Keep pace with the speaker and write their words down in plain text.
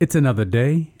It's another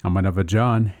day. I'm another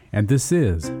John, and this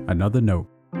is Another Note.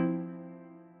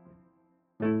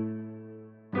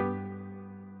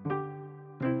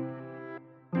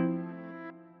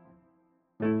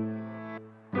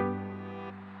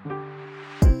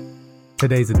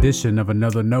 Today's edition of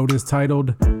Another Note is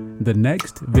titled, The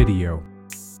Next Video.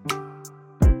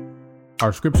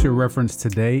 Our scripture reference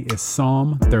today is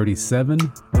Psalm 37,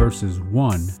 verses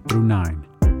 1 through 9.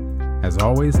 As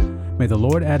always, may the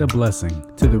Lord add a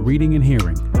blessing to the reading and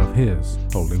hearing of His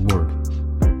holy word.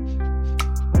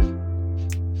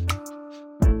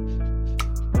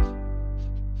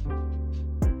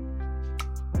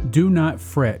 Do not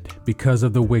fret because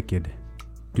of the wicked.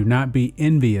 Do not be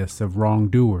envious of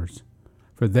wrongdoers,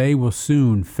 for they will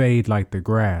soon fade like the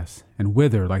grass and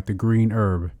wither like the green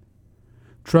herb.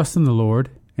 Trust in the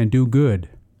Lord and do good,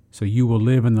 so you will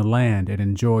live in the land and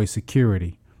enjoy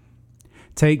security.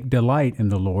 Take delight in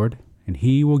the Lord, and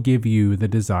He will give you the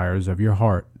desires of your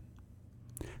heart.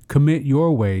 Commit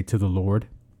your way to the Lord.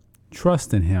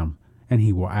 Trust in Him, and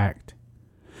He will act.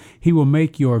 He will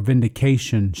make your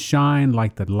vindication shine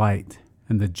like the light,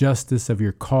 and the justice of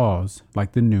your cause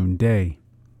like the noonday.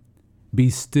 Be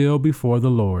still before the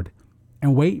Lord,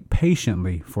 and wait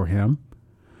patiently for Him.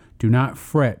 Do not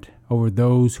fret over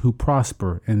those who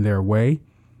prosper in their way,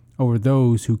 over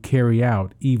those who carry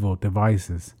out evil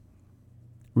devices.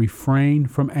 Refrain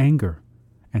from anger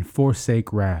and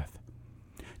forsake wrath.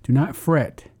 Do not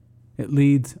fret, it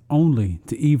leads only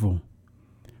to evil.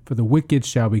 For the wicked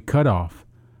shall be cut off,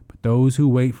 but those who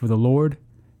wait for the Lord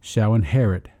shall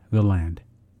inherit the land.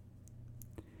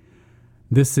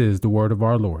 This is the word of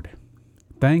our Lord.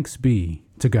 Thanks be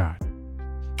to God.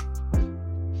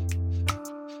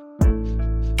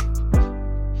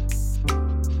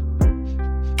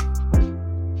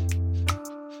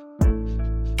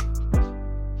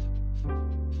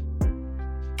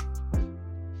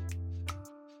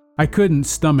 I couldn't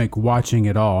stomach watching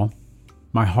it all.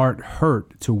 My heart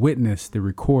hurt to witness the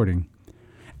recording.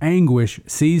 Anguish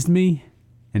seized me,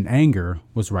 and anger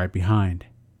was right behind.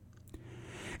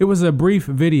 It was a brief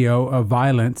video of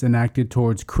violence enacted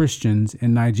towards Christians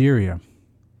in Nigeria.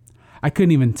 I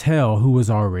couldn't even tell who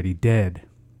was already dead.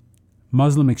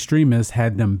 Muslim extremists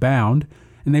had them bound,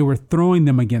 and they were throwing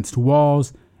them against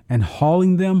walls and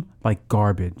hauling them like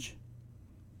garbage.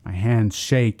 My hands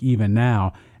shake even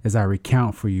now as I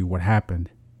recount for you what happened.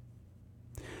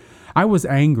 I was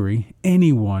angry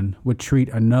anyone would treat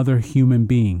another human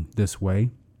being this way.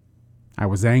 I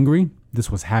was angry this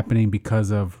was happening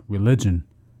because of religion.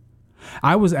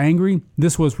 I was angry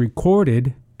this was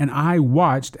recorded and I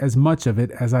watched as much of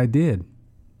it as I did.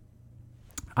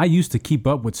 I used to keep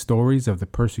up with stories of the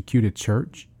persecuted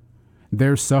church.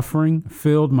 Their suffering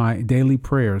filled my daily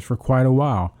prayers for quite a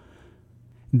while.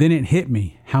 Then it hit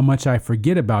me how much I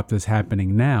forget about this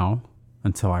happening now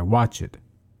until I watch it.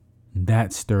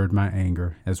 That stirred my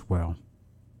anger as well.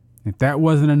 If that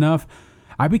wasn't enough,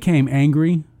 I became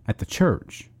angry at the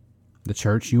church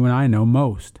you and I know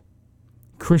most.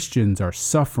 Christians are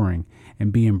suffering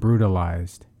and being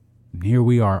brutalized. And here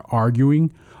we are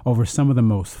arguing over some of the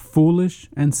most foolish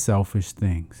and selfish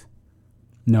things.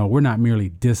 No, we're not merely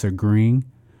disagreeing.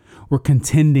 We're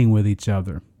contending with each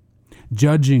other,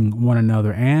 judging one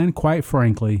another, and, quite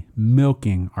frankly,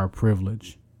 milking our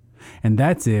privilege. And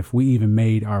that's if we even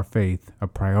made our faith a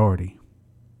priority.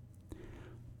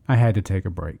 I had to take a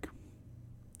break.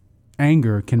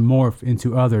 Anger can morph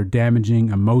into other damaging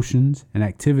emotions and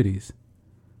activities.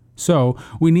 So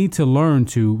we need to learn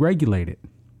to regulate it.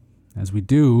 As we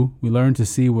do, we learn to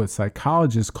see what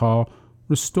psychologists call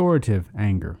restorative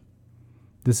anger.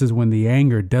 This is when the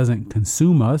anger doesn't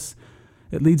consume us.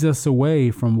 It leads us away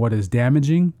from what is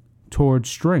damaging towards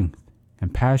strength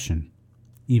and passion,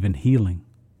 even healing.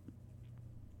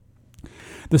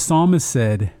 The psalmist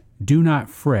said, "Do not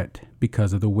fret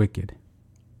because of the wicked."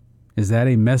 Is that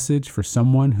a message for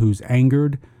someone who's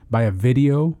angered by a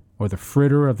video or the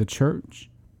fritter of the church?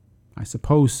 I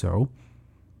suppose so,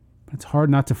 but it's hard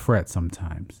not to fret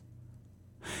sometimes.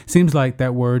 Seems like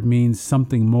that word means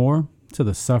something more to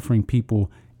the suffering people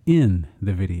in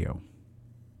the video.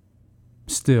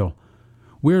 Still,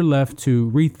 we're left to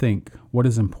rethink what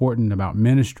is important about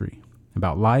ministry,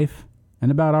 about life,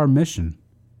 and about our mission.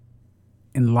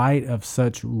 In light of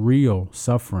such real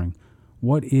suffering,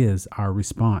 what is our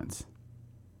response?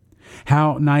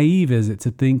 How naive is it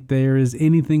to think there is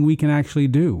anything we can actually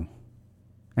do?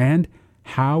 And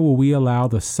how will we allow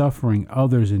the suffering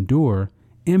others endure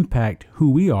impact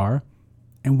who we are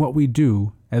and what we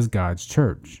do as God's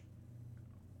church?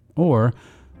 Or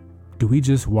do we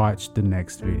just watch the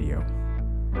next video?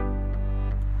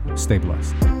 Stay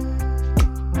blessed.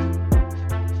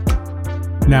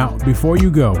 Now, before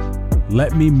you go,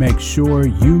 let me make sure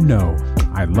you know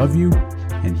I love you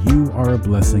and you are a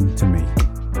blessing to me.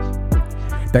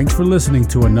 Thanks for listening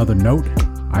to another note.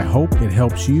 I hope it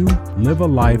helps you live a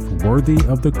life worthy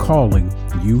of the calling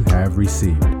you have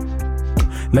received.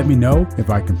 Let me know if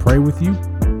I can pray with you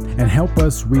and help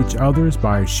us reach others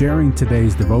by sharing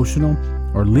today's devotional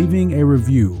or leaving a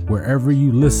review wherever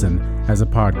you listen as a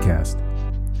podcast.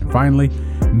 And finally,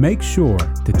 make sure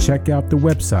to check out the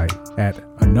website at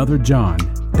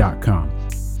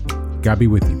anotherjohn.com. God be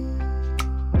with you.